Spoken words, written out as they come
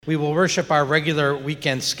We will worship our regular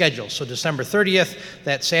weekend schedule. So December 30th,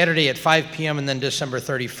 that Saturday at 5 p.m., and then December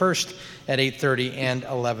 31st at 8:30 and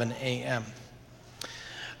 11 a.m.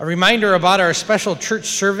 A reminder about our special church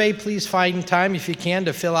survey. Please find time, if you can,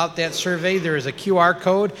 to fill out that survey. There is a QR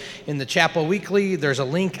code in the Chapel Weekly. There's a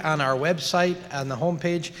link on our website on the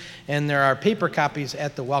homepage, and there are paper copies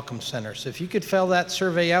at the Welcome Center. So if you could fill that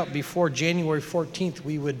survey out before January 14th,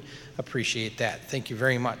 we would appreciate that. Thank you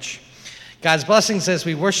very much. God's blessings as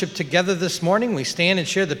we worship together this morning. We stand and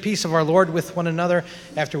share the peace of our Lord with one another,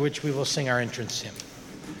 after which we will sing our entrance hymn.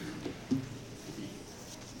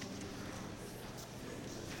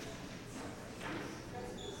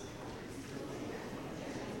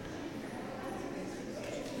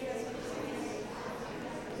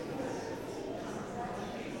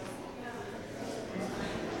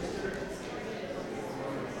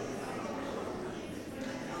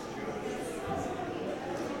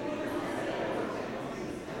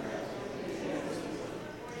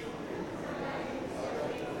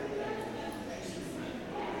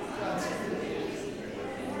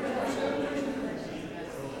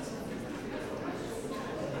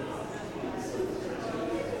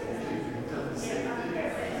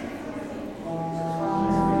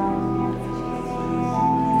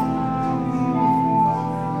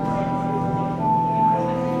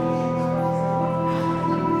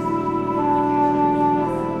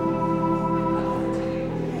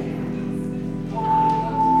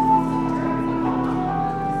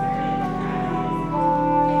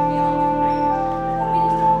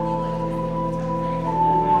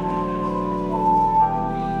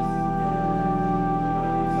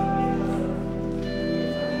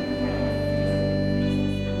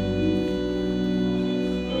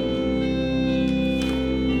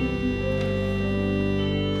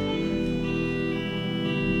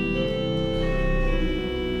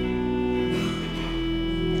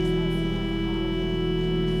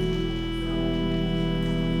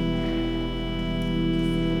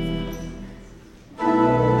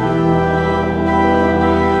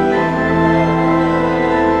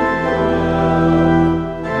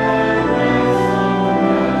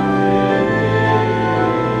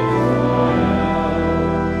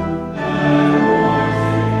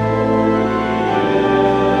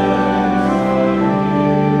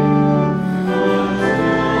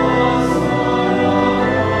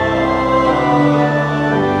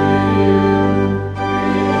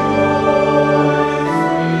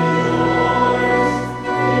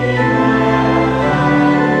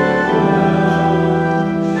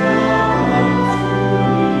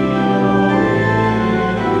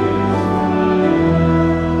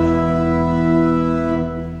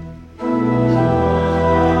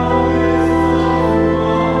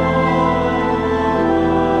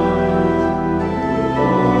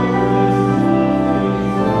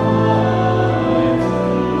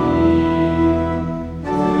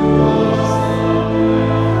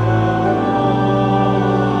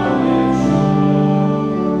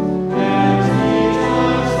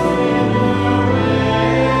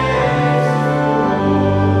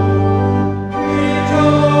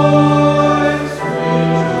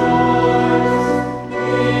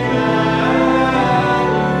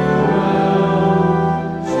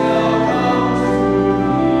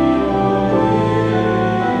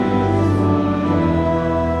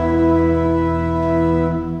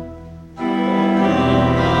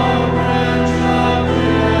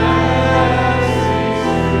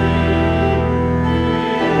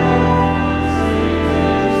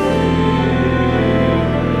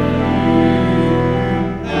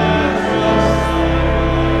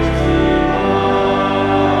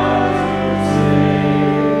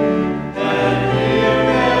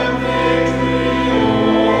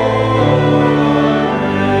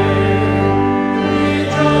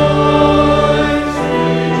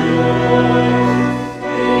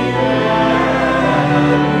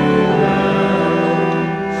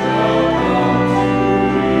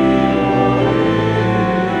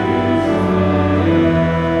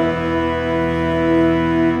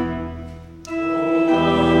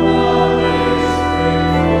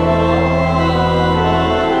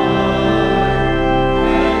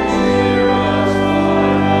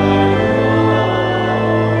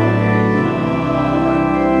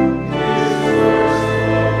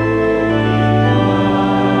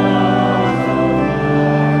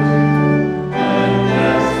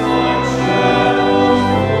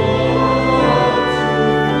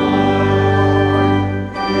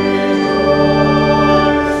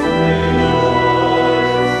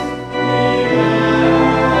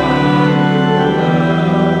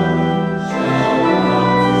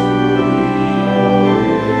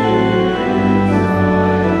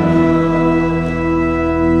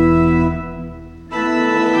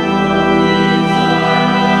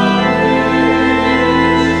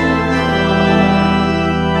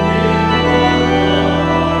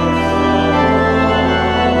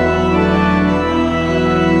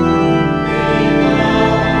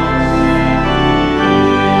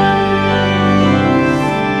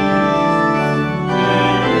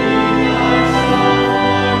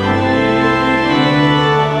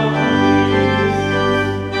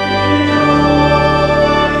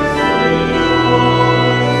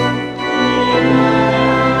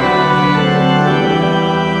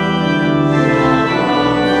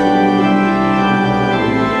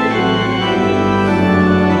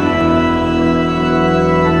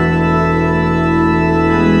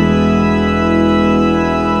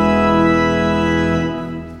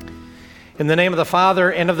 In the name of the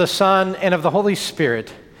Father, and of the Son, and of the Holy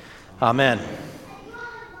Spirit. Amen.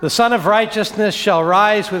 The Sun of Righteousness shall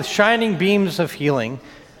rise with shining beams of healing.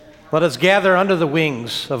 Let us gather under the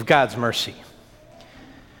wings of God's mercy.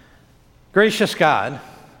 Gracious God,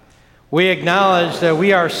 we acknowledge that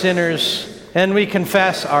we are sinners, and we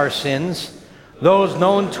confess our sins, those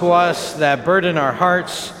known to us that burden our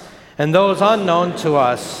hearts, and those unknown to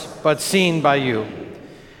us, but seen by you.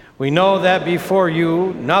 We know that before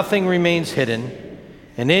you nothing remains hidden,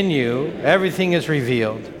 and in you everything is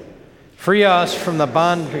revealed. Free us from the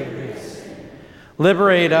bondage,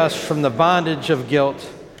 liberate us from the bondage of guilt.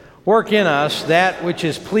 Work in us that which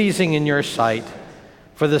is pleasing in your sight,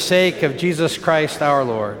 for the sake of Jesus Christ our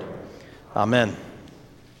Lord. Amen.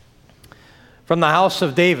 From the house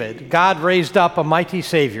of David, God raised up a mighty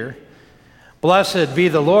Savior. Blessed be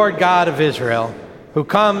the Lord God of Israel, who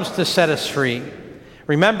comes to set us free.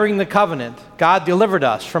 Remembering the covenant, God delivered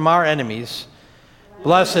us from our enemies.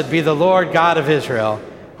 Blessed be the Lord God of Israel,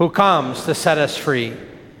 who comes to set us free.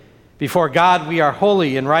 Before God we are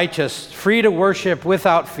holy and righteous, free to worship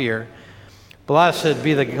without fear. Blessed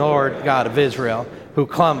be the Lord God of Israel, who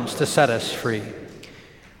comes to set us free.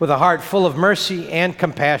 With a heart full of mercy and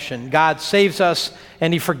compassion, God saves us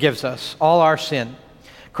and he forgives us all our sin.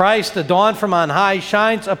 Christ, the dawn from on high,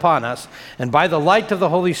 shines upon us, and by the light of the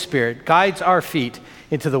Holy Spirit guides our feet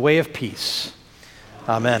into the way of peace.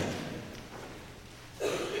 Amen.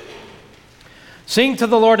 Sing to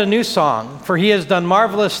the Lord a new song, for he has done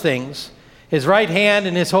marvelous things. His right hand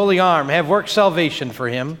and his holy arm have worked salvation for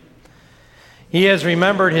him. He has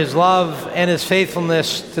remembered his love and his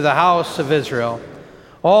faithfulness to the house of Israel.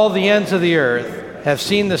 All the ends of the earth have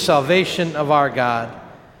seen the salvation of our God.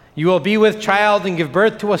 You will be with child and give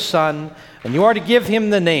birth to a son, and you are to give him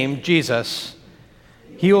the name Jesus.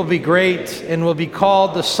 He will be great and will be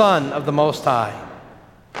called the Son of the Most High.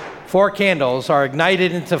 4 candles are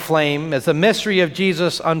ignited into flame as the mystery of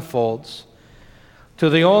Jesus unfolds.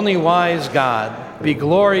 To the only wise God be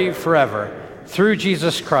glory forever, through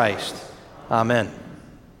Jesus Christ. Amen.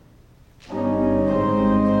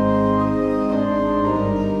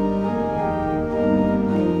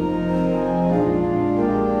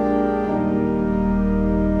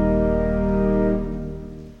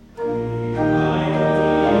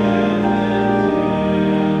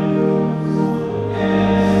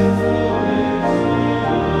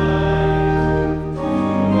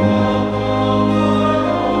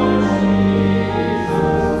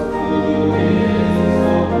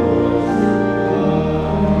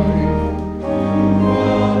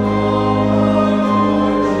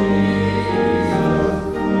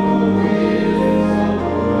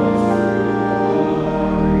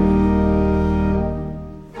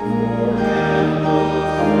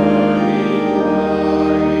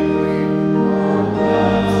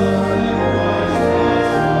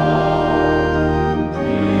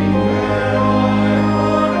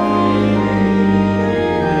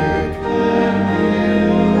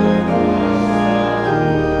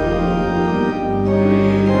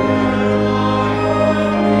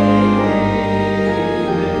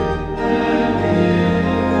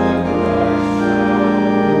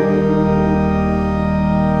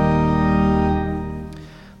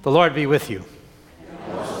 The Lord be with you.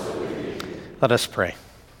 Let us pray.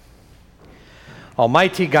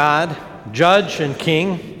 Almighty God, Judge and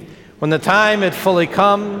King, when the time had fully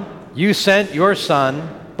come, you sent your Son,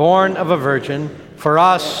 born of a virgin, for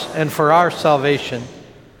us and for our salvation.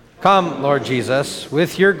 Come, Lord Jesus,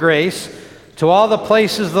 with your grace to all the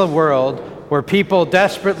places of the world where people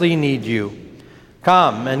desperately need you.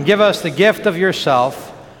 Come and give us the gift of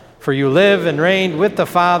yourself, for you live and reign with the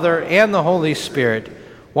Father and the Holy Spirit,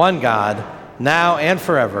 one God, now and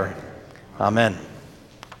forever. Amen.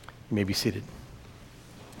 You may be seated.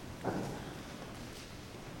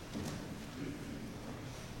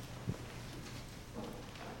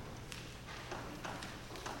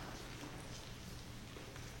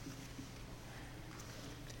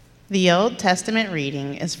 The Old Testament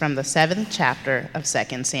reading is from the 7th chapter of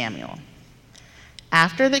 2 Samuel.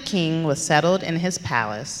 After the king was settled in his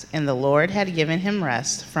palace, and the Lord had given him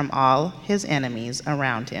rest from all his enemies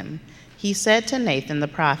around him, he said to Nathan the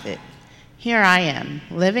prophet, "Here I am,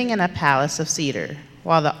 living in a palace of cedar,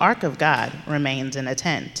 while the ark of God remains in a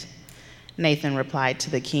tent." Nathan replied to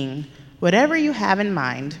the king, "Whatever you have in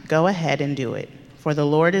mind, go ahead and do it, for the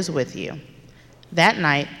Lord is with you." That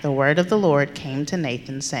night the word of the Lord came to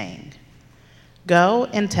Nathan, saying, "Go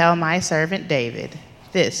and tell my servant David,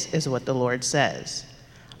 this is what the Lord says.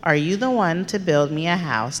 Are you the one to build me a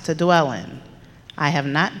house to dwell in? I have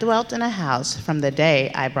not dwelt in a house from the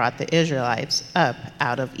day I brought the Israelites up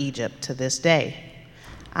out of Egypt to this day.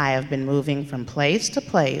 I have been moving from place to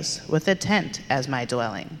place with a tent as my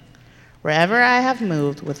dwelling. Wherever I have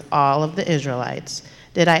moved with all of the Israelites,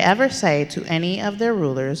 did I ever say to any of their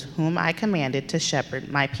rulers whom I commanded to shepherd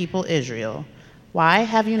my people Israel, why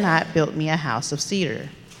have you not built me a house of cedar?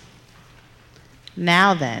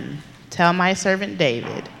 Now then, tell my servant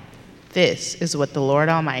David, this is what the Lord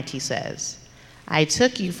Almighty says. I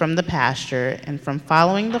took you from the pasture and from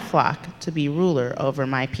following the flock to be ruler over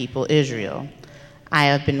my people Israel. I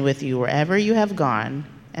have been with you wherever you have gone,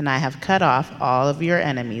 and I have cut off all of your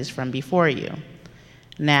enemies from before you.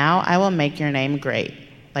 Now I will make your name great,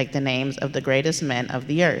 like the names of the greatest men of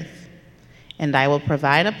the earth. And I will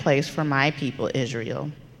provide a place for my people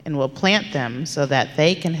Israel, and will plant them so that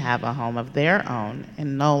they can have a home of their own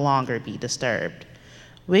and no longer be disturbed.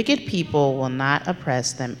 Wicked people will not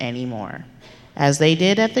oppress them anymore, as they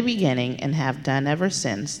did at the beginning and have done ever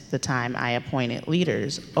since the time I appointed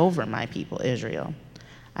leaders over my people Israel.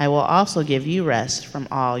 I will also give you rest from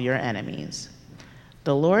all your enemies.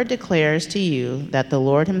 The Lord declares to you that the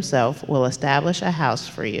Lord himself will establish a house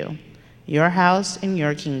for you. Your house and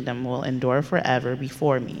your kingdom will endure forever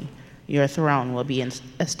before me. Your throne will be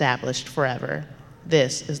established forever.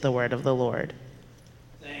 This is the word of the Lord.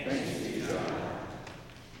 Thanks be to God.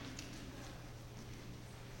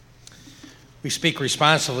 We speak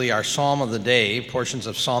responsively our psalm of the day, portions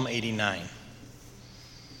of Psalm 89.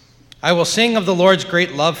 I will sing of the Lord's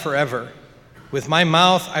great love forever. With my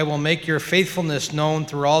mouth I will make your faithfulness known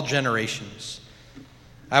through all generations.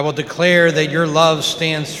 I will declare that your love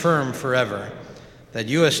stands firm forever, that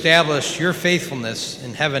you established your faithfulness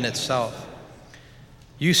in heaven itself.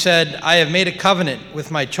 You said, I have made a covenant with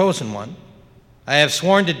my chosen one. I have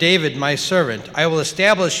sworn to David, my servant, I will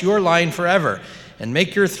establish your line forever and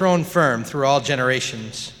make your throne firm through all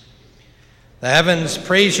generations. The heavens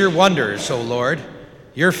praise your wonders, O Lord,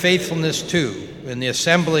 your faithfulness too, in the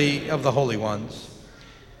assembly of the holy ones.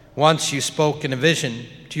 Once you spoke in a vision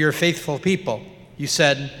to your faithful people. You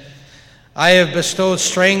said, I have bestowed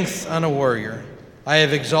strength on a warrior. I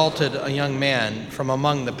have exalted a young man from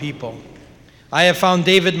among the people. I have found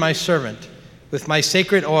David my servant. With my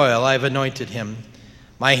sacred oil I have anointed him.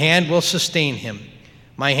 My hand will sustain him.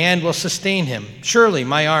 My hand will sustain him. Surely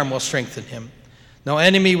my arm will strengthen him. No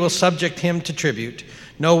enemy will subject him to tribute.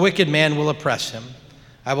 No wicked man will oppress him.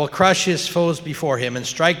 I will crush his foes before him and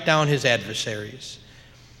strike down his adversaries.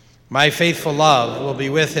 My faithful love will be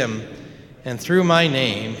with him, and through my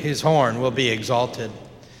name his horn will be exalted.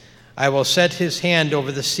 I will set his hand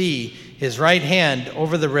over the sea, his right hand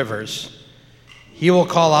over the rivers. He will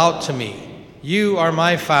call out to me, you are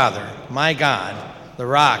my Father, my God, the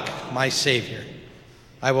rock, my Savior.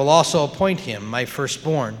 I will also appoint him my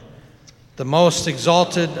firstborn, the most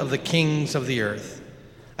exalted of the kings of the earth.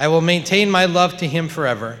 I will maintain my love to him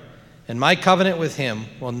forever, and my covenant with him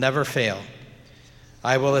will never fail.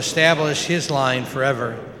 I will establish his line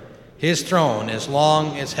forever, his throne as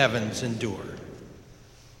long as heavens endure.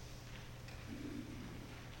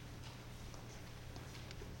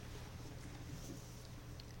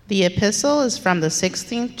 The epistle is from the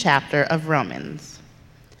 16th chapter of Romans.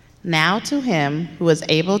 Now to him who is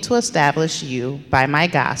able to establish you by my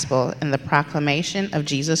gospel in the proclamation of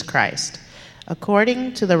Jesus Christ,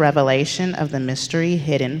 according to the revelation of the mystery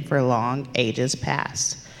hidden for long ages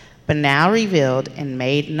past, but now revealed and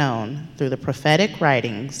made known through the prophetic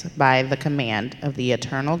writings by the command of the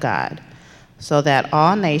eternal God, so that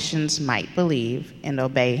all nations might believe and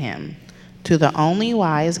obey him. To the only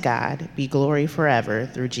wise God be glory forever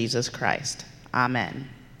through Jesus Christ. Amen.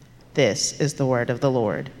 This is the word of the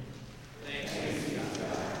Lord.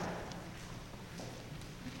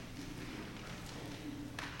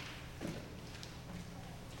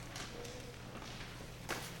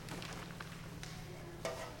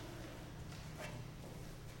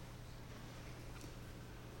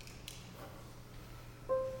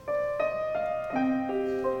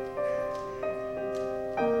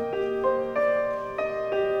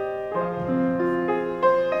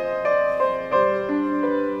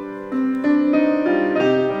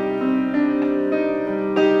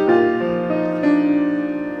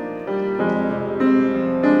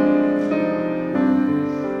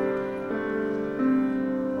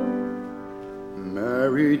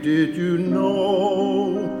 Did you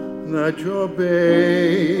know that your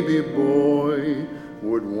baby boy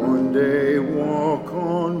would one day walk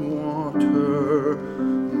on water?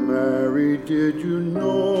 Mary, did you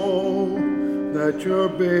know that your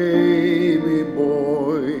baby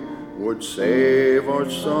boy would save our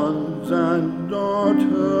sons and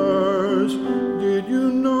daughters? Did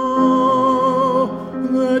you know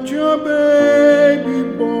that your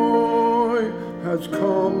baby boy has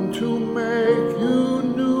come to make you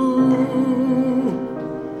new?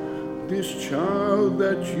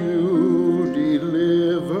 that you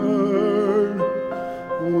delivered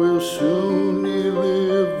will soon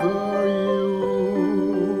deliver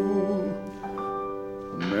you.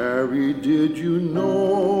 Mary, did you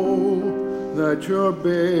know that your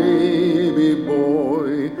baby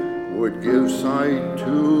boy would give sight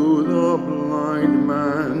to the blind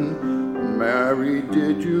man? Mary,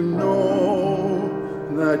 did you know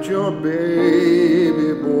that your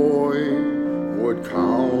baby boy would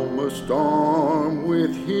calm a storm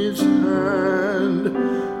with his hand?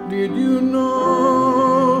 Did you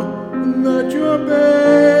know that your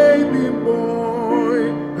baby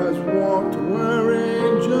boy has walked where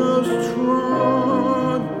angels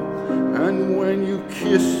trod? And when you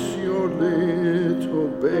kiss your little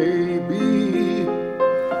baby,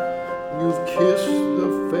 you've kissed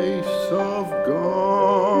the face of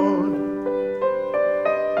God.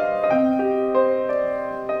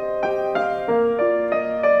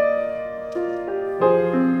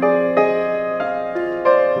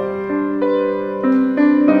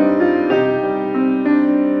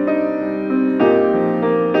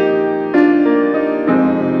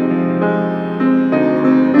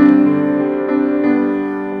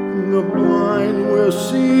 The blind will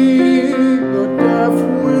see, the deaf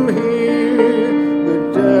will hear, the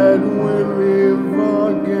dead will live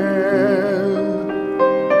again.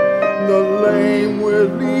 The lame will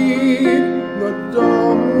lead, the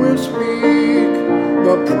dumb will speak,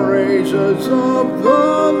 the praises of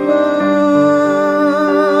the Lamb.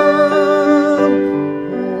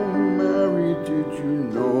 Oh, Mary, did you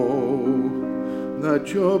know that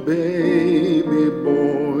your baby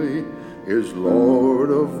boy is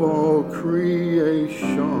Lord of all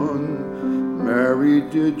creation? Mary,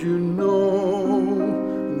 did you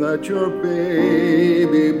know that your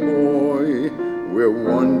baby boy will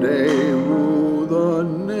one day rule the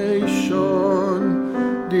nation?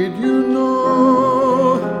 Did you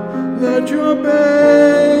know that your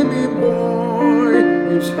baby boy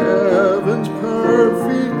is heaven's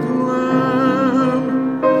perfect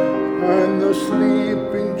lamb? And the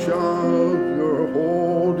sleeping child you're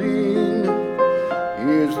holding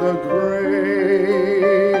is the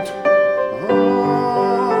great I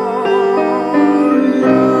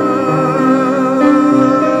am.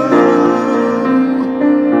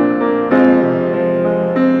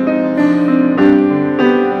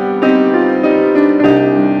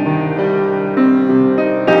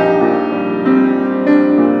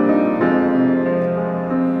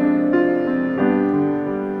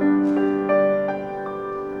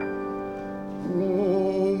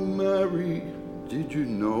 Oh, Mary, did you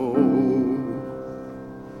know?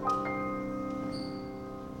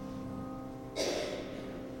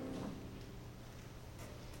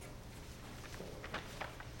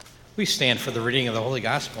 We stand for the reading of the Holy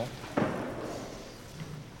Gospel.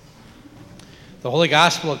 The Holy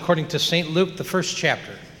Gospel according to St. Luke, the first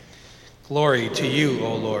chapter. Glory to you,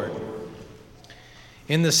 O Lord.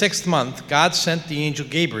 In the 6th month, God sent the angel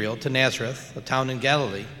Gabriel to Nazareth, a town in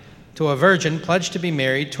Galilee, to a virgin pledged to be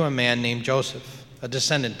married to a man named Joseph, a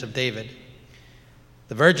descendant of David.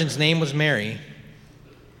 The virgin's name was Mary.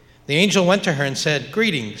 The angel went to her and said,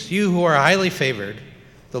 "Greetings, you who are highly favored.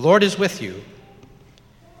 The Lord is with you."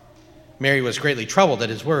 Mary was greatly troubled at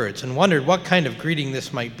his words and wondered what kind of greeting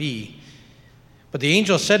this might be. But the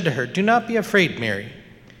angel said to her, "Do not be afraid, Mary.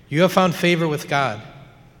 You have found favor with God.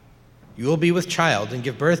 You will be with child and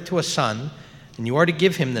give birth to a son, and you are to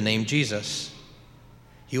give him the name Jesus.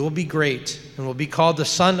 He will be great and will be called the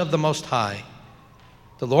Son of the Most High.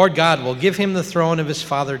 The Lord God will give him the throne of his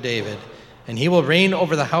father David, and he will reign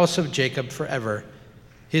over the house of Jacob forever.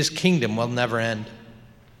 His kingdom will never end."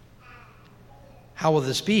 "How will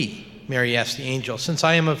this be?" Mary asked the angel, "since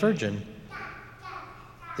I am a virgin?"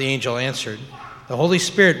 The angel answered, "The Holy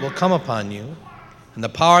Spirit will come upon you, and the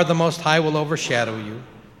power of the Most High will overshadow you.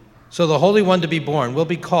 So the Holy One to be born will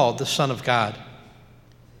be called the Son of God.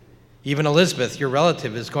 Even Elizabeth, your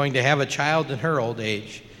relative, is going to have a child in her old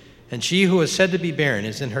age, and she who is said to be barren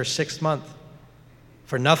is in her 6th month,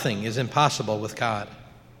 for nothing is impossible with God."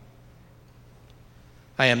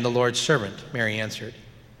 "I am the Lord's servant," Mary answered.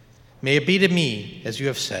 "May it be to me as you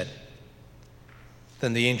have said."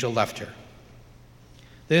 Then the angel left her.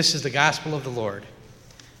 This is the gospel of the Lord.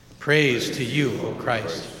 Praise to you, O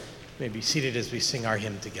Christ. You may be seated as we sing our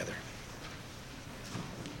hymn together.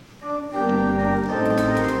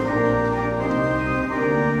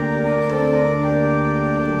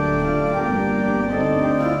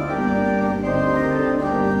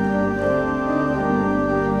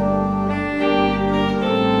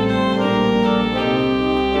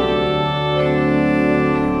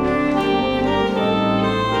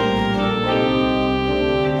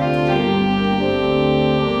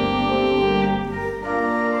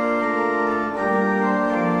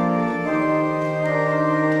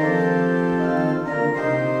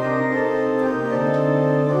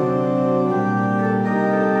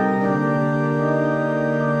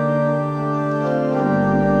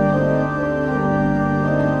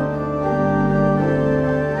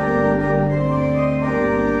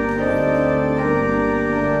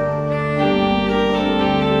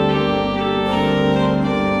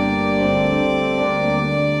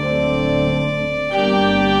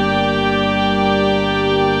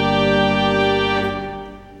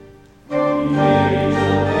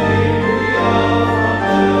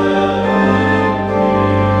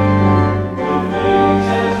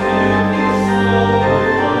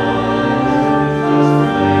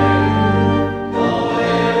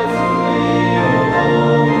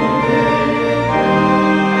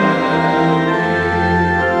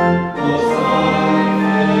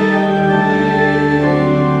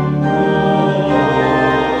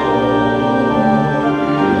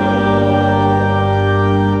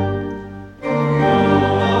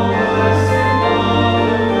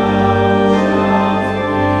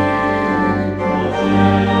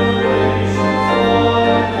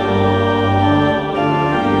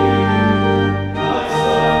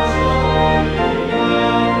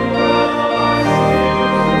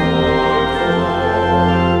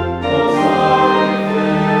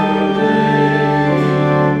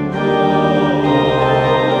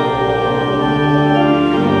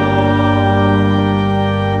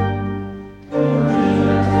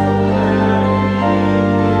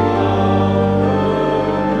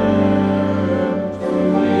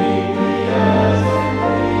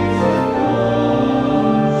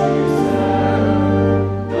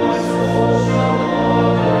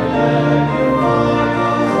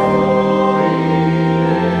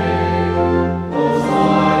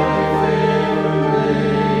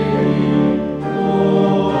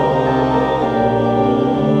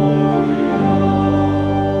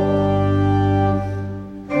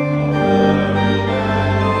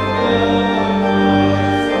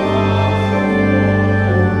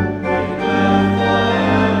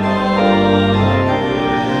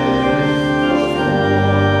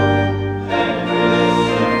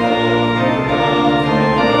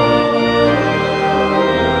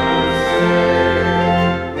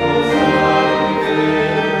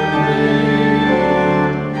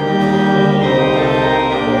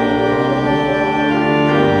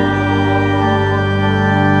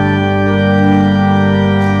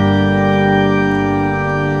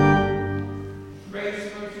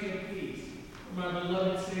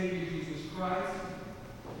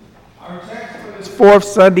 this fourth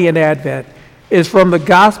Sunday in Advent is from the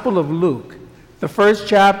Gospel of Luke, the first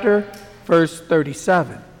chapter, verse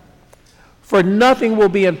 37. For nothing will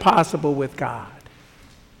be impossible with God.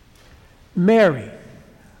 Mary,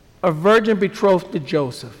 a virgin betrothed to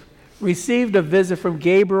Joseph, received a visit from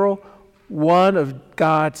Gabriel, one of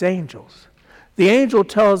God's angels. The angel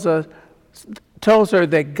tells her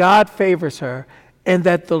that God favors her and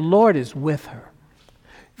that the Lord is with her.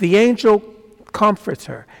 The angel comforts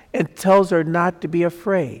her and tells her not to be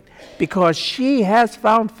afraid because she has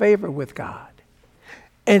found favor with God.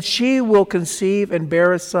 And she will conceive and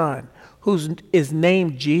bear a son who is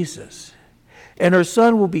named Jesus. And her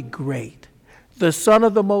son will be great, the Son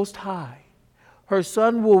of the Most High. Her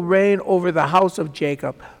son will reign over the house of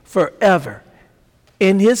Jacob forever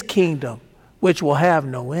in his kingdom, which will have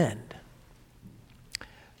no end.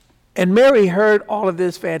 And Mary heard all of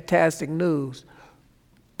this fantastic news,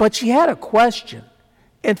 but she had a question.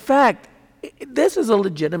 In fact, this is a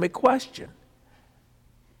legitimate question.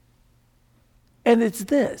 And it's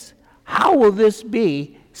this: how will this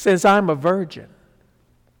be since I'm a virgin?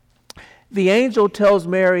 The angel tells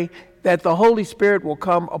Mary that the Holy Spirit will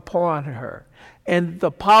come upon her, and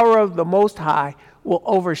the power of the Most High will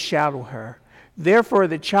overshadow her. Therefore,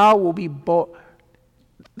 the child to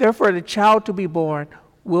be born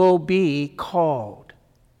will be called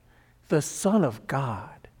the Son of God.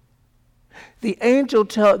 The angel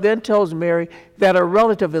then tells Mary that her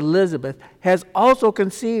relative Elizabeth has also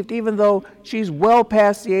conceived, even though she's well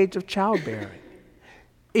past the age of childbearing.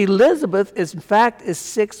 Elizabeth, in fact, is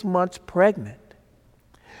 6 months pregnant.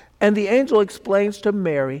 And the angel explains to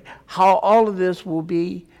Mary how all of this will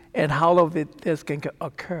be and how all of this can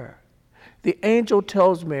occur. The angel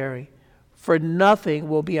tells Mary, for nothing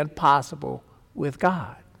will be impossible with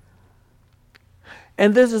God.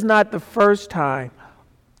 And this is not the first time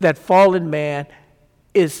that fallen man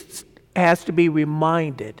has to be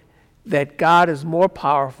reminded that God is more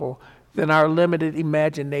powerful than our limited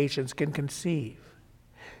imaginations can conceive.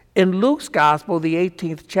 In Luke's Gospel, the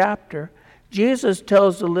 18th chapter, Jesus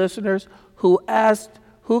tells the listeners who asked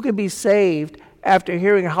who can be saved after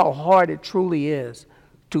hearing how hard it truly is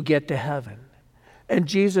to get to heaven. And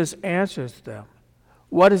Jesus answers them,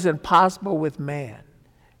 what is impossible with man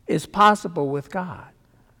is possible with God.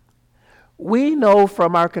 We know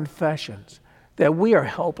from our confessions that we are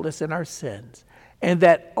helpless in our sins and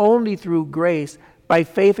that only through grace, by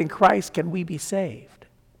faith in Christ, can we be saved.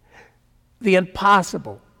 The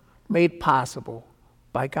impossible made possible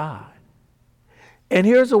by God. And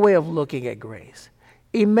here's a way of looking at grace.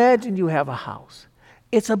 Imagine you have a house.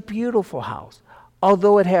 It's a beautiful house,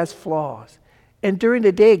 although it has flaws. And during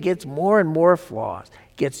the day, it gets more and more flaws.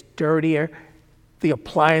 It gets dirtier. The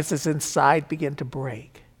appliances inside begin to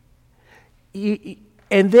break.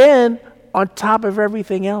 And then, on top of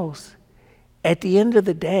everything else, at the end of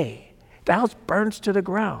the day, the house burns to the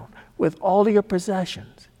ground with all of your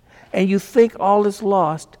possessions. And you think all is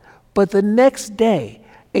lost, but the next day,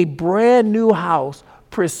 a brand new house,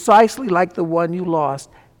 precisely like the one you lost,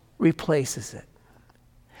 replaces it.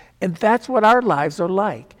 And that's what our lives are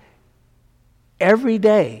like. Every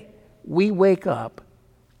day, we wake up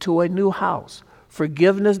to a new house,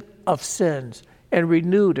 forgiveness of sins, and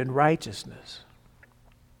renewed in righteousness.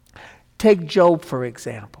 Take Job, for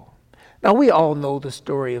example. Now, we all know the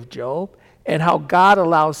story of Job and how God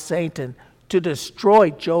allows Satan to destroy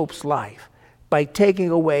Job's life by taking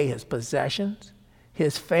away his possessions,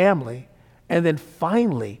 his family, and then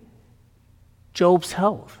finally, Job's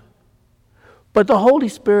health. But the Holy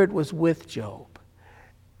Spirit was with Job.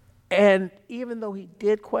 And even though he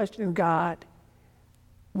did question God,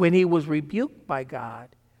 when he was rebuked by God,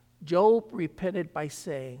 Job repented by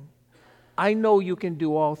saying, I know you can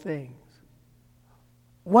do all things.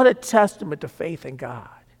 What a testament to faith in God.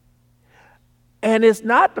 And it's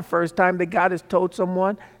not the first time that God has told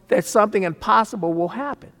someone that something impossible will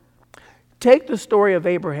happen. Take the story of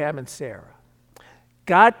Abraham and Sarah.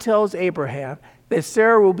 God tells Abraham that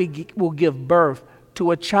Sarah will give birth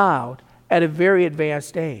to a child at a very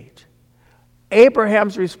advanced age.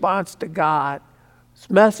 Abraham's response to God's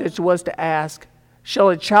message was to ask, shall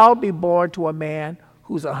a child be born to a man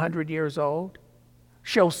who's 100 years old?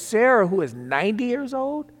 Shall Sarah, who is 90 years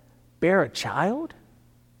old, bear a child?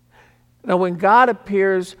 Now, when God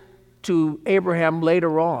appears to Abraham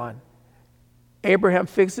later on, Abraham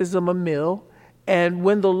fixes him a meal, and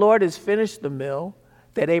when the Lord has finished the meal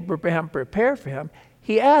that Abraham prepared for him,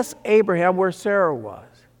 he asks Abraham where Sarah was.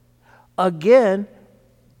 Again,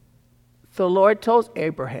 the Lord tells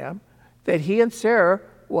Abraham that he and Sarah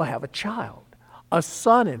will have a child, a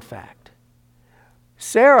son, in fact.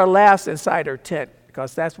 Sarah laughs inside her tent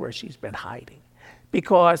because that's where she's been hiding,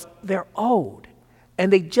 because they're old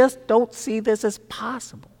and they just don't see this as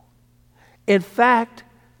possible. In fact,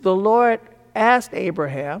 the Lord asked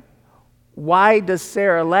Abraham, why does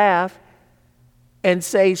Sarah laugh and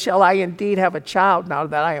say, shall I indeed have a child now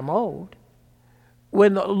that I am old?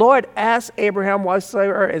 When the Lord asked Abraham why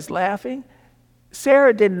Sarah is laughing,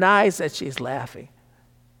 Sarah denies that she's laughing.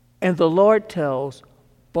 And the Lord tells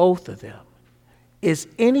both of them, is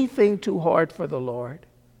anything too hard for the Lord?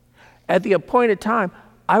 At the appointed time,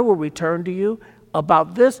 I will return to you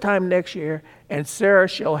about this time next year, and Sarah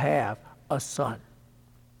shall have a son.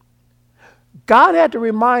 God had to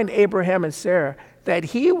remind Abraham and Sarah that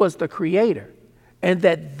he was the creator and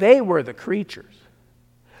that they were the creatures.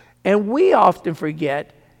 And we often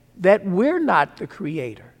forget that we're not the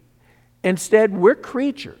creator. Instead, we're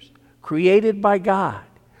creatures created by God.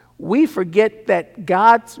 We forget that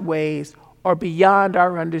God's ways are beyond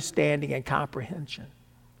our understanding and comprehension.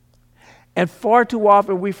 And far too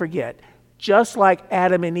often we forget, just like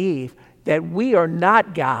Adam and Eve, that we are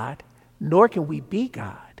not God, nor can we be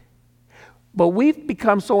God. But we've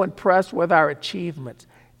become so impressed with our achievements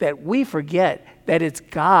that we forget that it's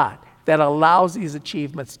God that allows these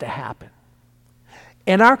achievements to happen.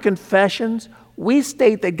 In our confessions, we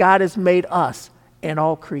state that God has made us and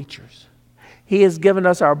all creatures. He has given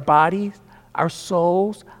us our bodies, our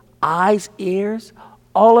souls, eyes, ears,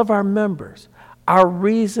 all of our members, our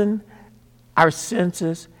reason, our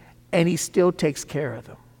senses, and he still takes care of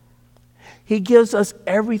them. He gives us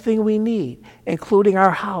everything we need, including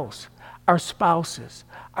our house, our spouses,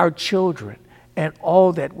 our children, and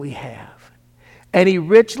all that we have. And he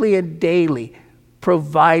richly and daily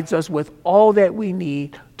provides us with all that we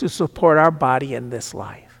need to support our body in this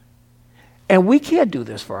life. And we can't do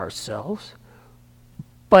this for ourselves,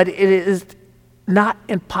 but it is not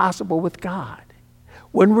impossible with God.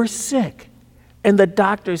 When we're sick and the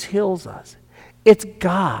doctors heals us, it's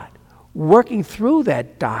God working through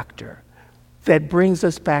that doctor that brings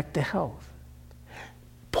us back to health.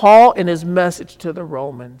 Paul, in his message to the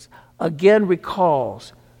Romans, again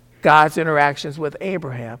recalls God's interactions with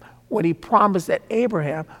Abraham when he promised that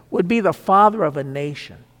Abraham would be the father of a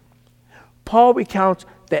nation. Paul recounts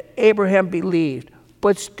that Abraham believed,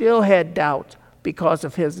 but still had doubts because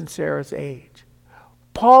of his and Sarah's age.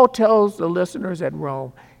 Paul tells the listeners at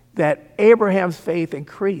Rome that Abraham's faith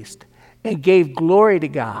increased and gave glory to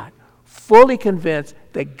God, fully convinced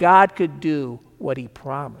that God could do what he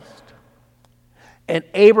promised. And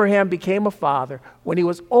Abraham became a father when he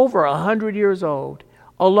was over 100 years old,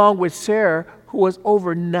 along with Sarah, who was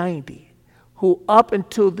over 90, who up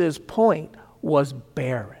until this point was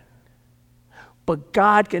barren. But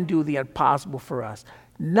God can do the impossible for us,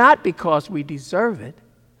 not because we deserve it,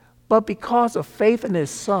 but because of faith in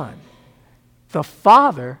his Son. The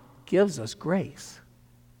Father gives us grace.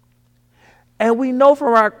 And we know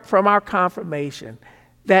from our confirmation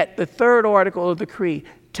that the third article of the Creed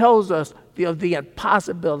tells us of the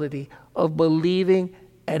impossibility of believing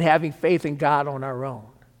and having faith in God on our own.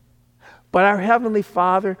 But our Heavenly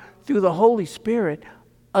Father, through the Holy Spirit,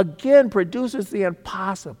 again produces the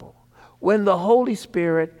impossible when the Holy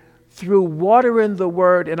Spirit, through water in the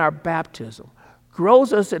Word in our baptism,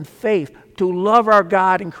 grows us in faith to love our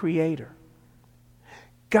God and Creator.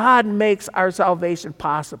 God makes our salvation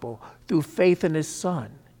possible through faith in his Son,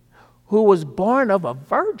 who was born of a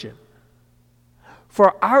virgin.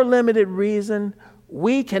 For our limited reason,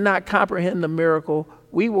 we cannot comprehend the miracle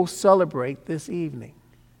we will celebrate this evening.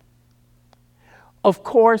 Of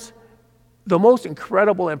course, the most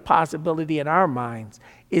incredible impossibility in our minds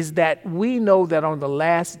is that we know that on the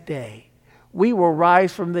last day, we will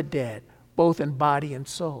rise from the dead, both in body and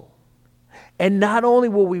soul. And not only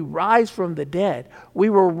will we rise from the dead, we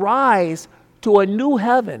will rise to a new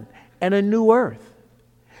heaven and a new earth.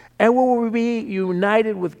 And we will be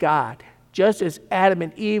united with God, just as Adam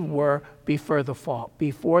and Eve were before the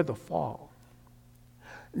fall.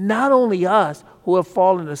 Not only us who have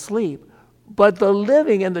fallen asleep, but the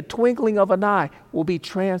living in the twinkling of an eye will be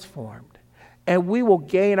transformed, and we will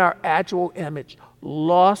gain our actual image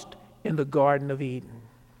lost in the Garden of Eden.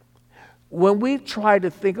 When we try to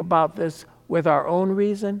think about this with our own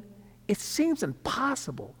reason, it seems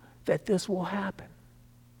impossible that this will happen.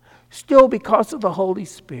 Still, because of the Holy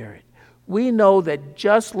Spirit, we know that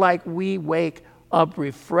just like we wake up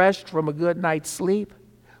refreshed from a good night's sleep,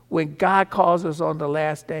 when God calls us on the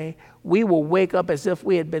last day, we will wake up as if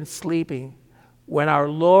we had been sleeping when our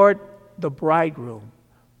Lord, the bridegroom,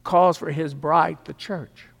 calls for his bride, the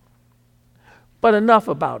church. But enough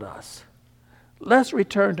about us. Let's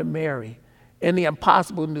return to Mary and the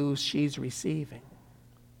impossible news she's receiving.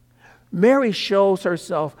 Mary shows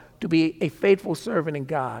herself to be a faithful servant in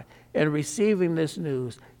God and receiving this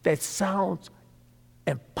news that sounds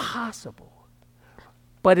impossible,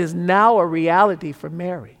 but is now a reality for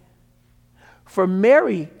Mary. For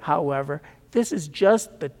Mary, however, this is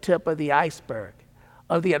just the tip of the iceberg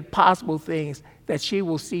of the impossible things that she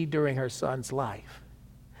will see during her son's life.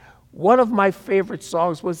 One of my favorite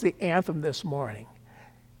songs was the anthem this morning,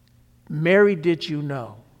 Mary, Did You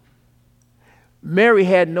Know? Mary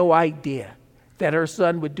had no idea that her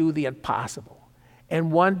son would do the impossible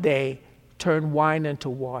and one day turn wine into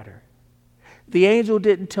water. The angel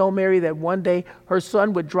didn't tell Mary that one day her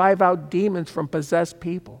son would drive out demons from possessed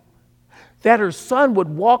people, that her son would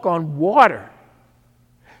walk on water,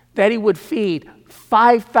 that he would feed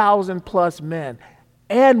 5,000 plus men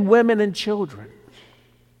and women and children,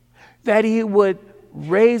 that he would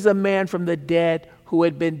raise a man from the dead who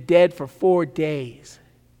had been dead for 4 days,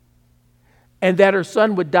 and that her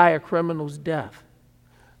son would die a criminal's death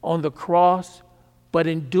on the cross, but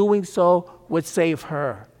in doing so would save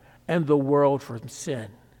her and the world from sin.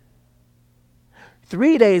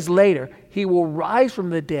 3 days later, he will rise from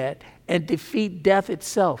the dead and defeat death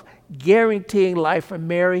itself, guaranteeing life for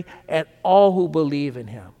Mary and all who believe in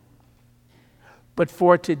him. But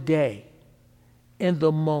for today, in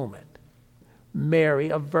the moment, Mary,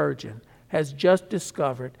 a virgin, has just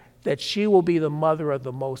discovered that she will be the mother of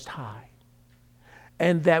the Most High,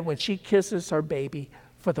 and that when she kisses her baby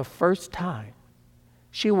for the first time,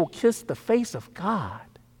 she will kiss the face of God.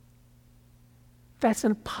 That's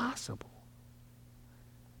impossible.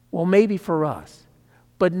 Well, maybe for us,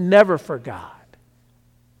 but never for God.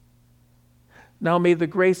 Now may the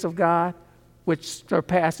grace of God, which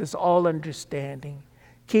surpasses all understanding,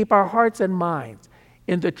 keep our hearts and minds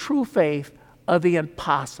in the true faith of the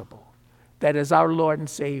impossible, that is our Lord and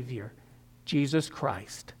Savior, Jesus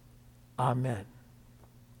Christ. Amen.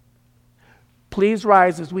 Please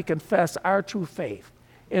rise as we confess our true faith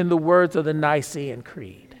in the words of the Nicene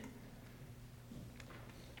Creed.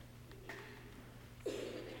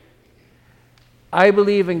 I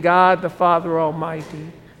believe in God, the Father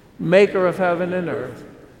Almighty, maker of heaven and earth,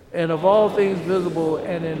 and of all things visible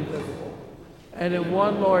and invisible, and in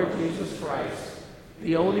one Lord Jesus Christ,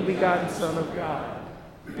 the only begotten Son of God,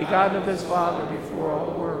 begotten of his Father before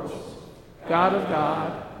all worlds, God of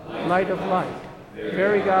God, light of light,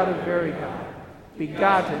 very God of very God,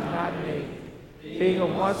 begotten, not made, being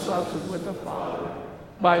of one substance with the Father,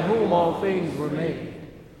 by whom all things were made,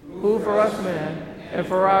 who for us men and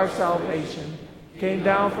for our salvation came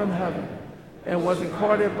down from heaven, and was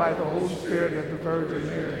incarnate by the Holy Spirit of the Virgin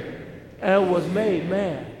Mary, and was made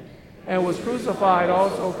man, and was crucified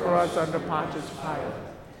also for us under Pontius Pilate.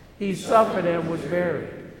 He suffered and was buried,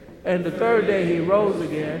 and the third day he rose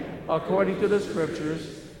again, according to the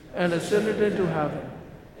Scriptures, and ascended into heaven,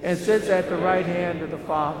 and sits at the right hand of the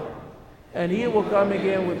Father. And he will come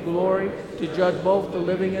again with glory to judge both the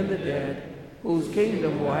living and the dead, whose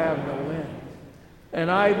kingdom will have no end. And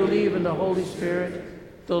I believe in the Holy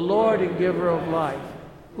Spirit, the Lord and giver of life,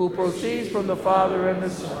 who proceeds from the Father and the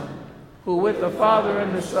Son, who with the Father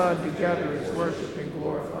and the Son together is worshipped and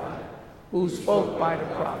glorified, who spoke by the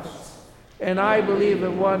prophets. And I believe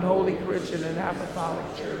in one holy Christian and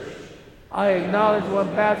apostolic church. I acknowledge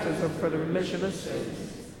one baptism for the remission of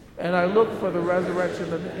sins, and I look for the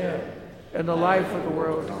resurrection of the dead and the life of the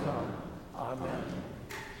world to come. Amen.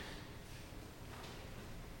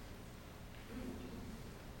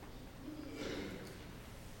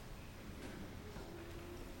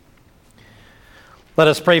 Let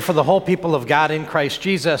us pray for the whole people of God in Christ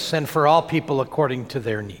Jesus and for all people according to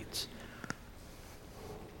their needs.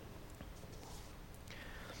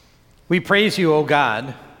 We praise you, O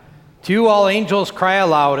God. To you all angels cry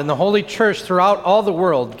aloud, and the Holy Church throughout all the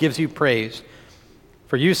world gives you praise.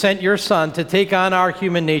 For you sent your Son to take on our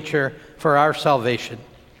human nature for our salvation.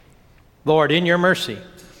 Lord, in your mercy,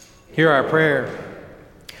 hear our prayer.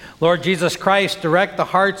 Lord Jesus Christ, direct the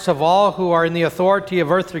hearts of all who are in the authority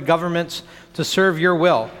of earthly governments to serve your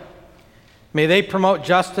will. May they promote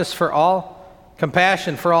justice for all,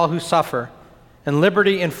 compassion for all who suffer, and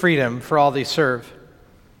liberty and freedom for all they serve.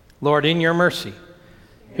 Lord, in your mercy,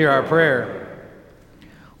 hear our prayer.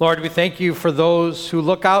 Lord, we thank you for those who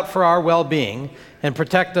look out for our well-being and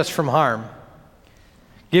protect us from harm.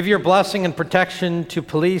 Give your blessing and protection to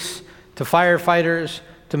police, to firefighters,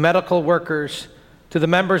 to medical workers, to the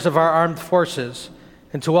members of our armed forces,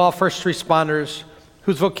 and to all first responders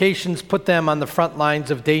whose vocations put them on the front lines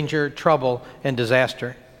of danger, trouble, and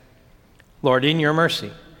disaster. Lord, in your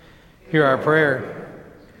mercy, hear our prayer.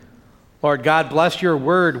 Lord God, bless your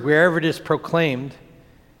word wherever it is proclaimed.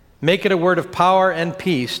 Make it a word of power and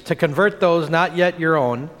peace to convert those not yet your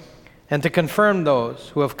own and to confirm those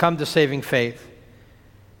who have come to saving faith.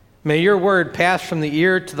 May your word pass from the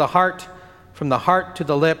ear to the heart, from the heart to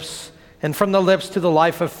the lips, and from the lips to the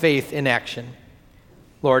life of faith in action.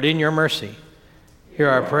 Lord, in your mercy, hear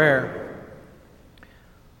our prayer.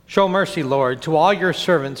 Show mercy, Lord, to all your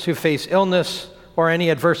servants who face illness or any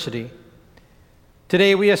adversity.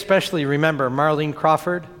 Today we especially remember Marlene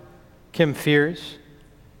Crawford, Kim Fears,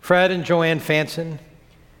 Fred and Joanne Fanson,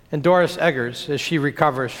 and Doris Eggers as she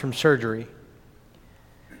recovers from surgery.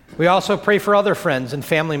 We also pray for other friends and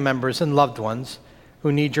family members and loved ones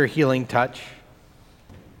who need your healing touch.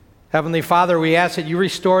 Heavenly Father, we ask that you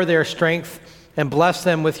restore their strength and bless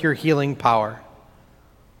them with your healing power.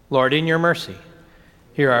 Lord, in your mercy,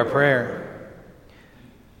 hear our prayer.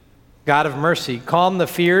 God of mercy, calm the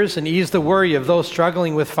fears and ease the worry of those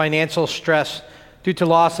struggling with financial stress due to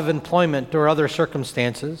loss of employment or other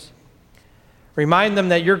circumstances. Remind them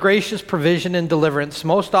that your gracious provision and deliverance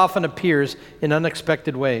most often appears in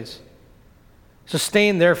unexpected ways.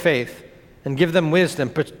 Sustain their faith and give them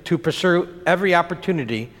wisdom to pursue every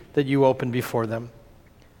opportunity that you open before them.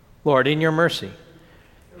 Lord, in your mercy,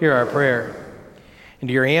 hear our prayer.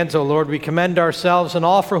 Into your hands, O Lord, we commend ourselves and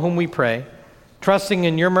all for whom we pray, trusting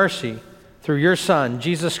in your mercy through your Son,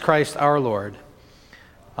 Jesus Christ our Lord.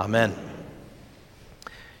 Amen.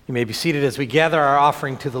 You may be seated as we gather our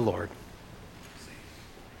offering to the Lord.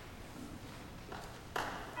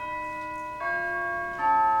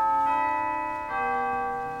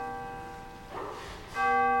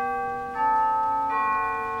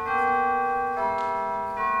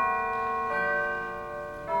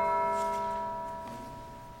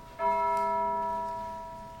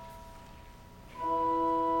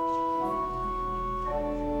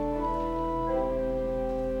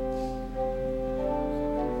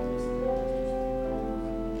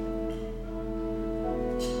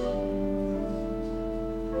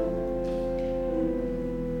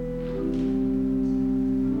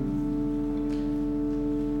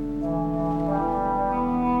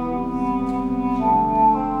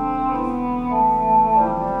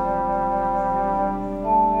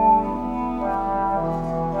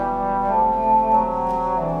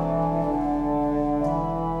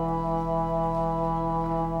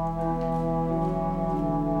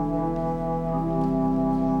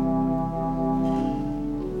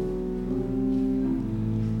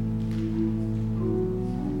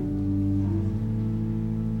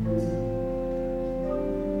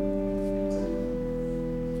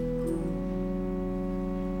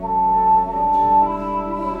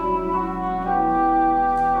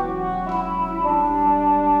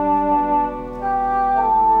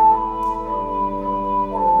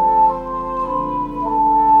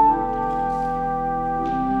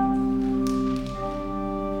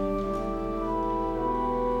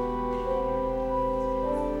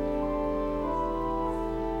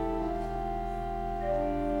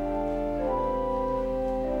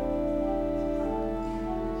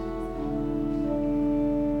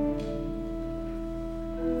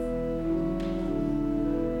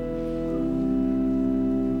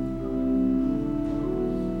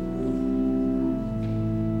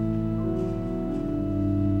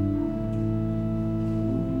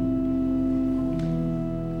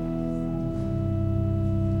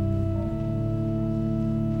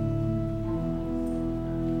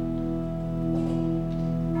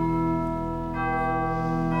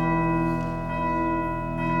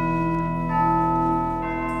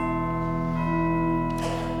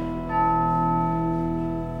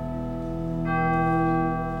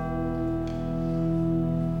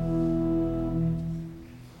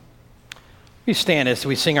 We stand as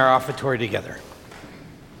we sing our offertory together.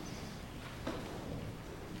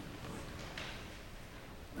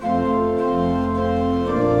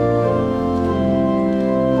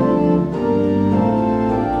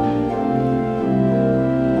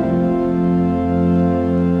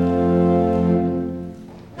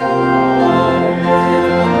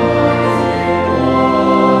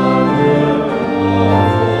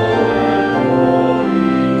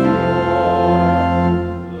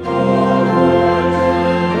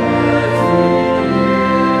 Lord,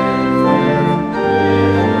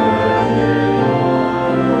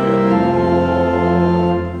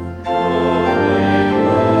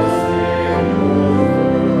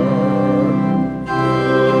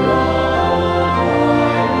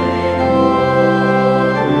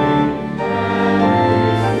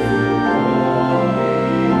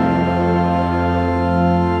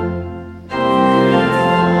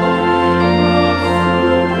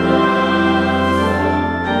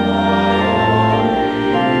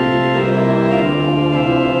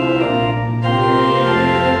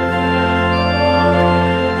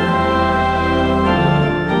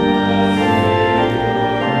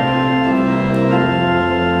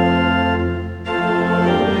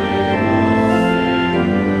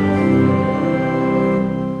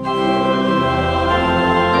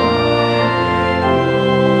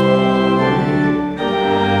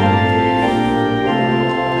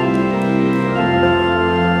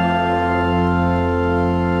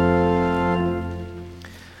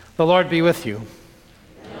 The Lord be with you.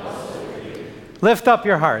 Lift up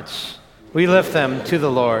your hearts. We lift them to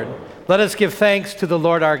the Lord. Let us give thanks to the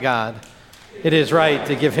Lord our God. It is right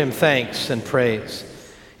to give him thanks and praise.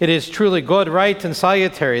 It is truly good, right, and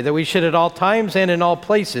salutary that we should at all times and in all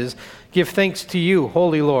places give thanks to you,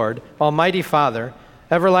 Holy Lord, Almighty Father,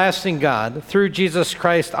 everlasting God, through Jesus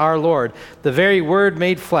Christ our Lord, the very Word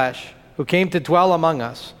made flesh, who came to dwell among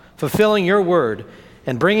us, fulfilling your word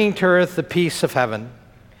and bringing to earth the peace of heaven.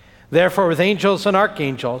 Therefore, with angels and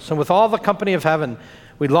archangels, and with all the company of heaven,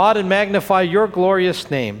 we laud and magnify your glorious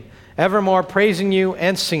name, evermore praising you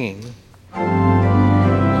and singing.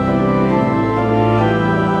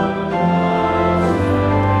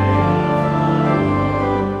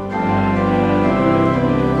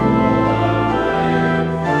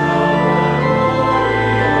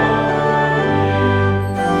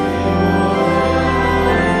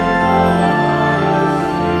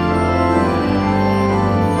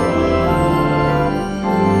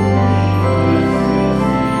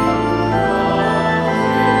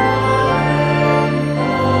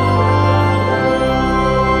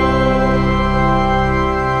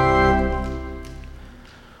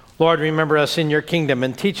 Lord, remember us in your kingdom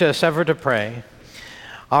and teach us ever to pray.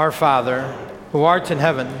 Our Father, who art in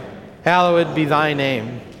heaven, hallowed be thy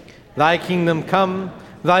name. Thy kingdom come,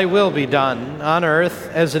 thy will be done, on earth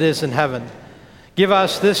as it is in heaven. Give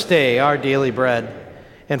us this day our daily bread,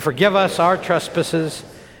 and forgive us our trespasses,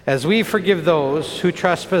 as we forgive those who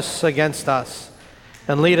trespass against us.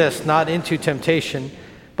 And lead us not into temptation,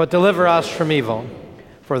 but deliver us from evil.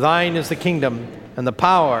 For thine is the kingdom, and the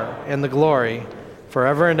power, and the glory,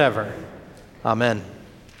 forever and ever. Amen.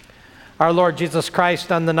 Our Lord Jesus Christ,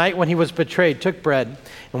 on the night when he was betrayed, took bread,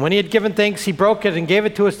 and when he had given thanks, he broke it and gave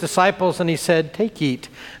it to his disciples, and he said, "Take, eat.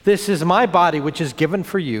 This is my body, which is given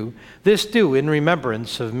for you. This do in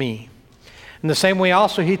remembrance of me." In the same way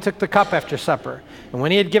also he took the cup after supper, and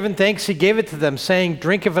when he had given thanks, he gave it to them, saying,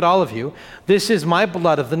 "Drink of it, all of you. This is my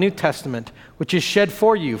blood of the New Testament, which is shed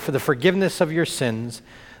for you for the forgiveness of your sins.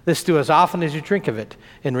 This do as often as you drink of it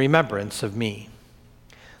in remembrance of me."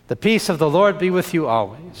 The peace of the Lord be with you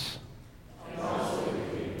always. And also with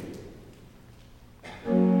you.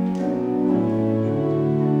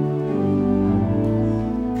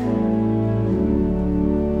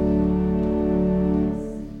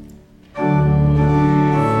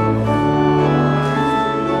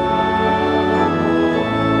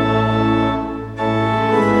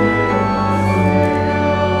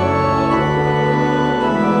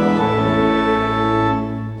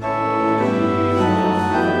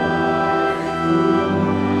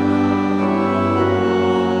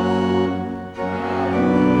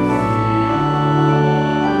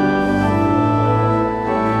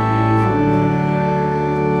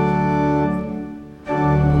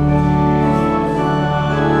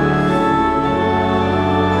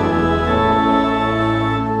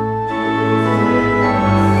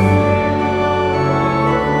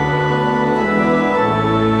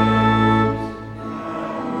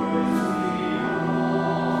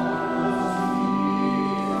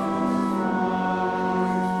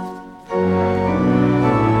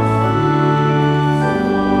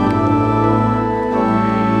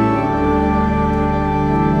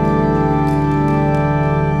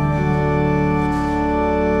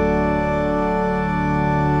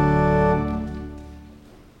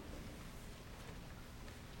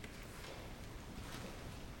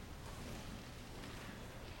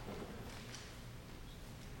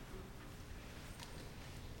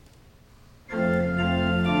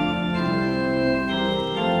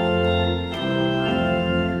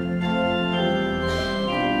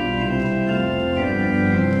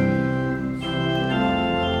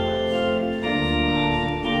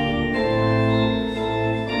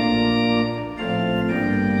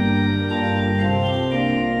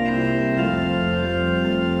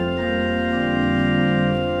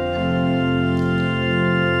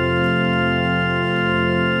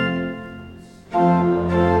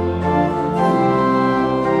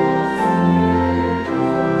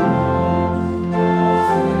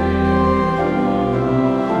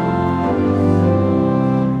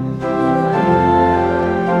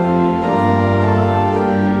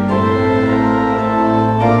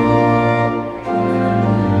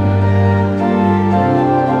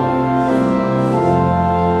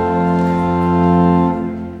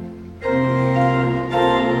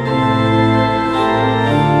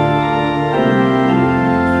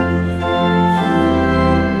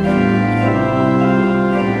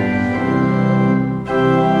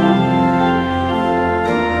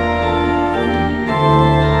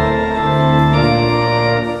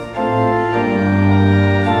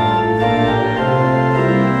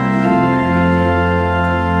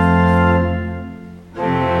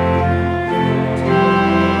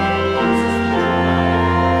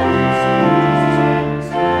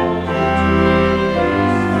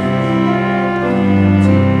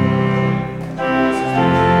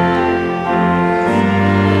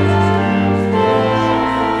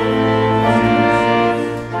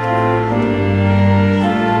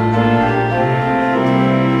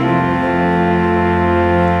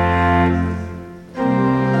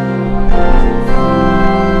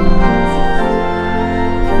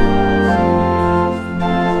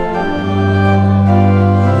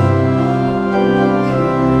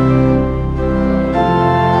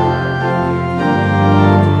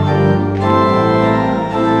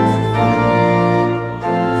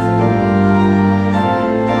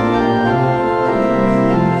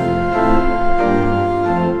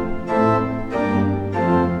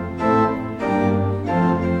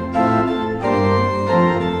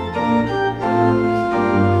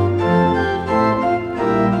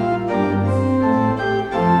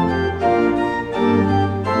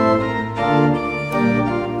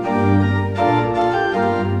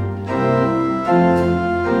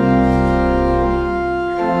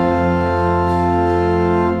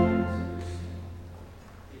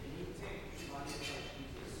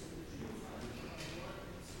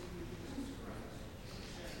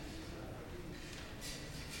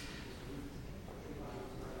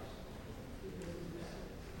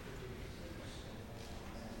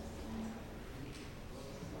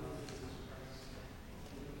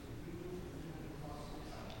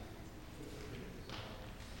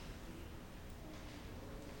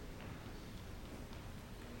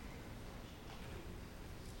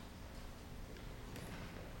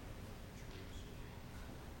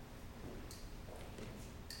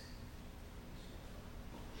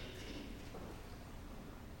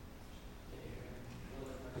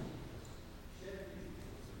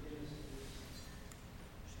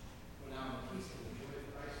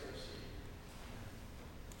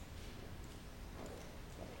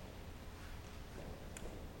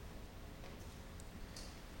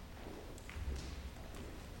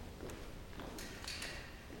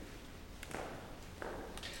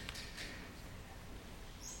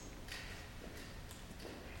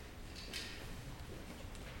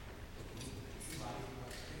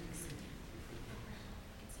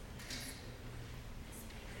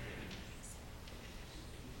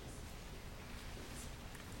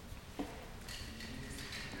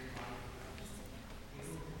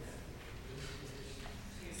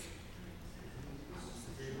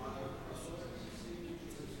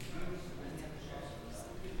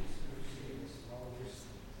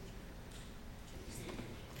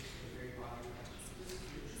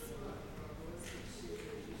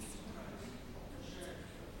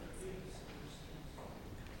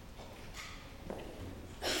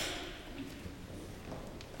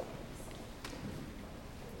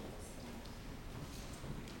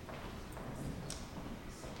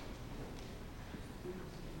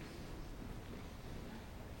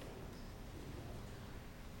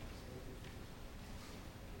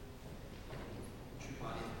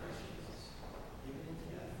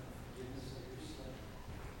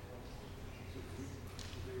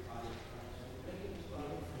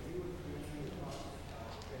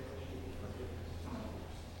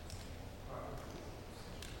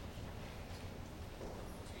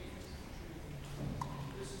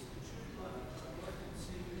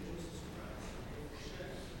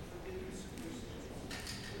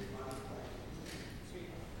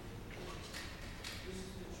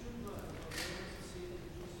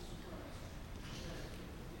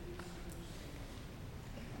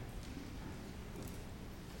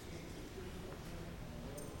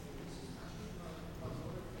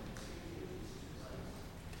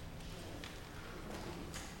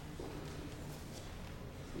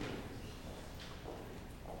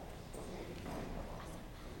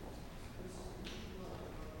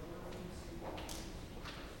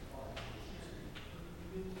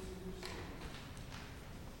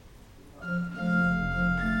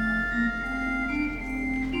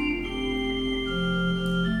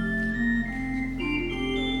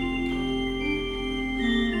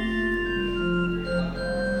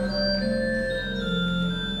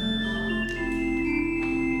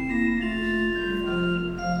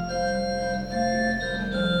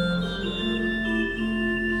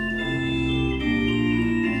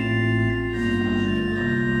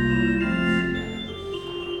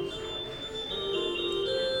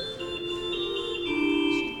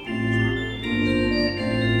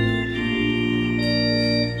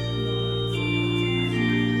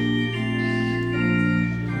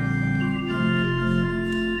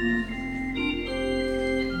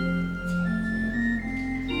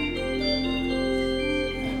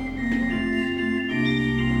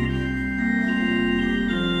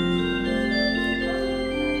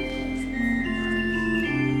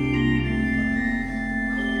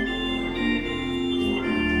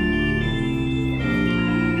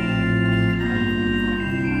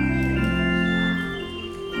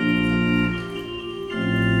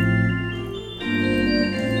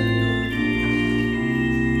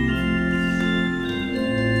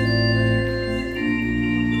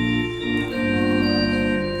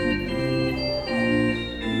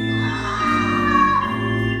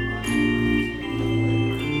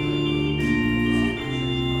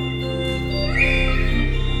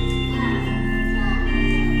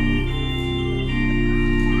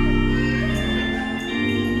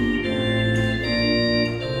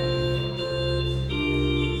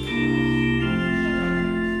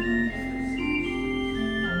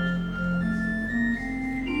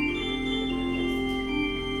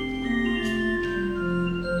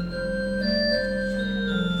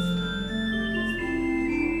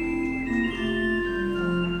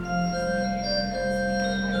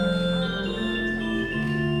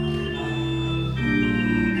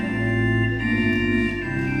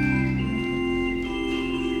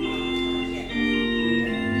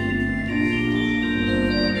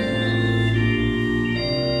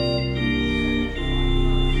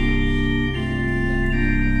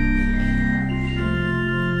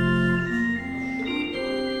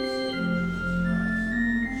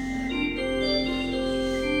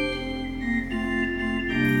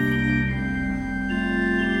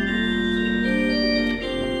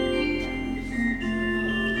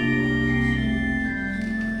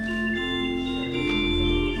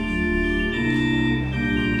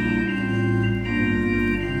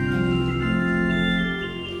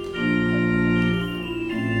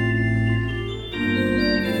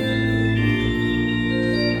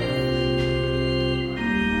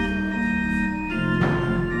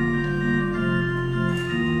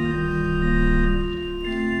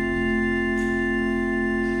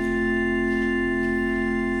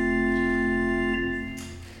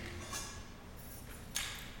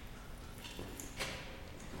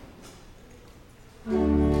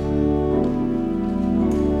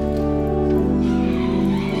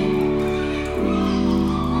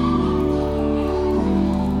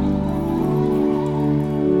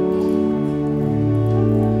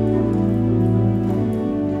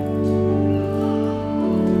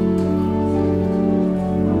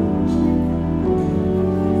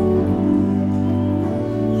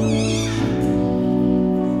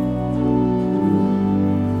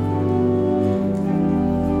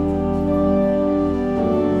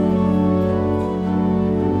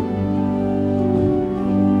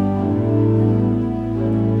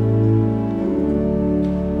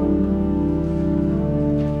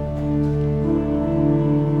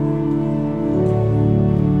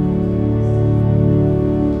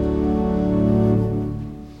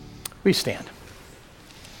 We stand.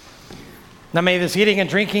 Now may this eating and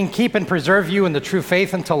drinking keep and preserve you in the true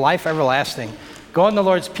faith until life everlasting. Go in the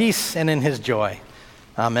Lord's peace and in his joy.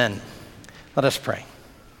 Amen. Let us pray.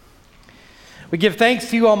 We give thanks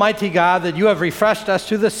to you, Almighty God, that you have refreshed us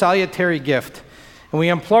through this salutary gift. And we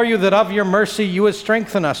implore you that of your mercy you would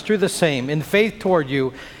strengthen us through the same, in faith toward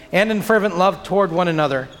you and in fervent love toward one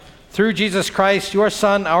another. Through Jesus Christ, your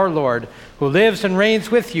Son, our Lord, who lives and reigns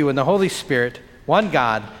with you in the Holy Spirit, one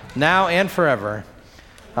God, now and forever.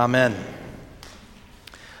 Amen.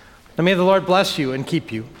 Now may the Lord bless you and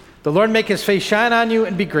keep you. The Lord make his face shine on you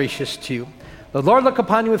and be gracious to you. The Lord look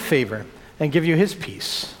upon you with favor and give you his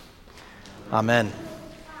peace. Amen.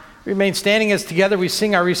 Remain standing as together we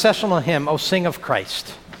sing our recessional hymn, O Sing of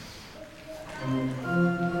Christ.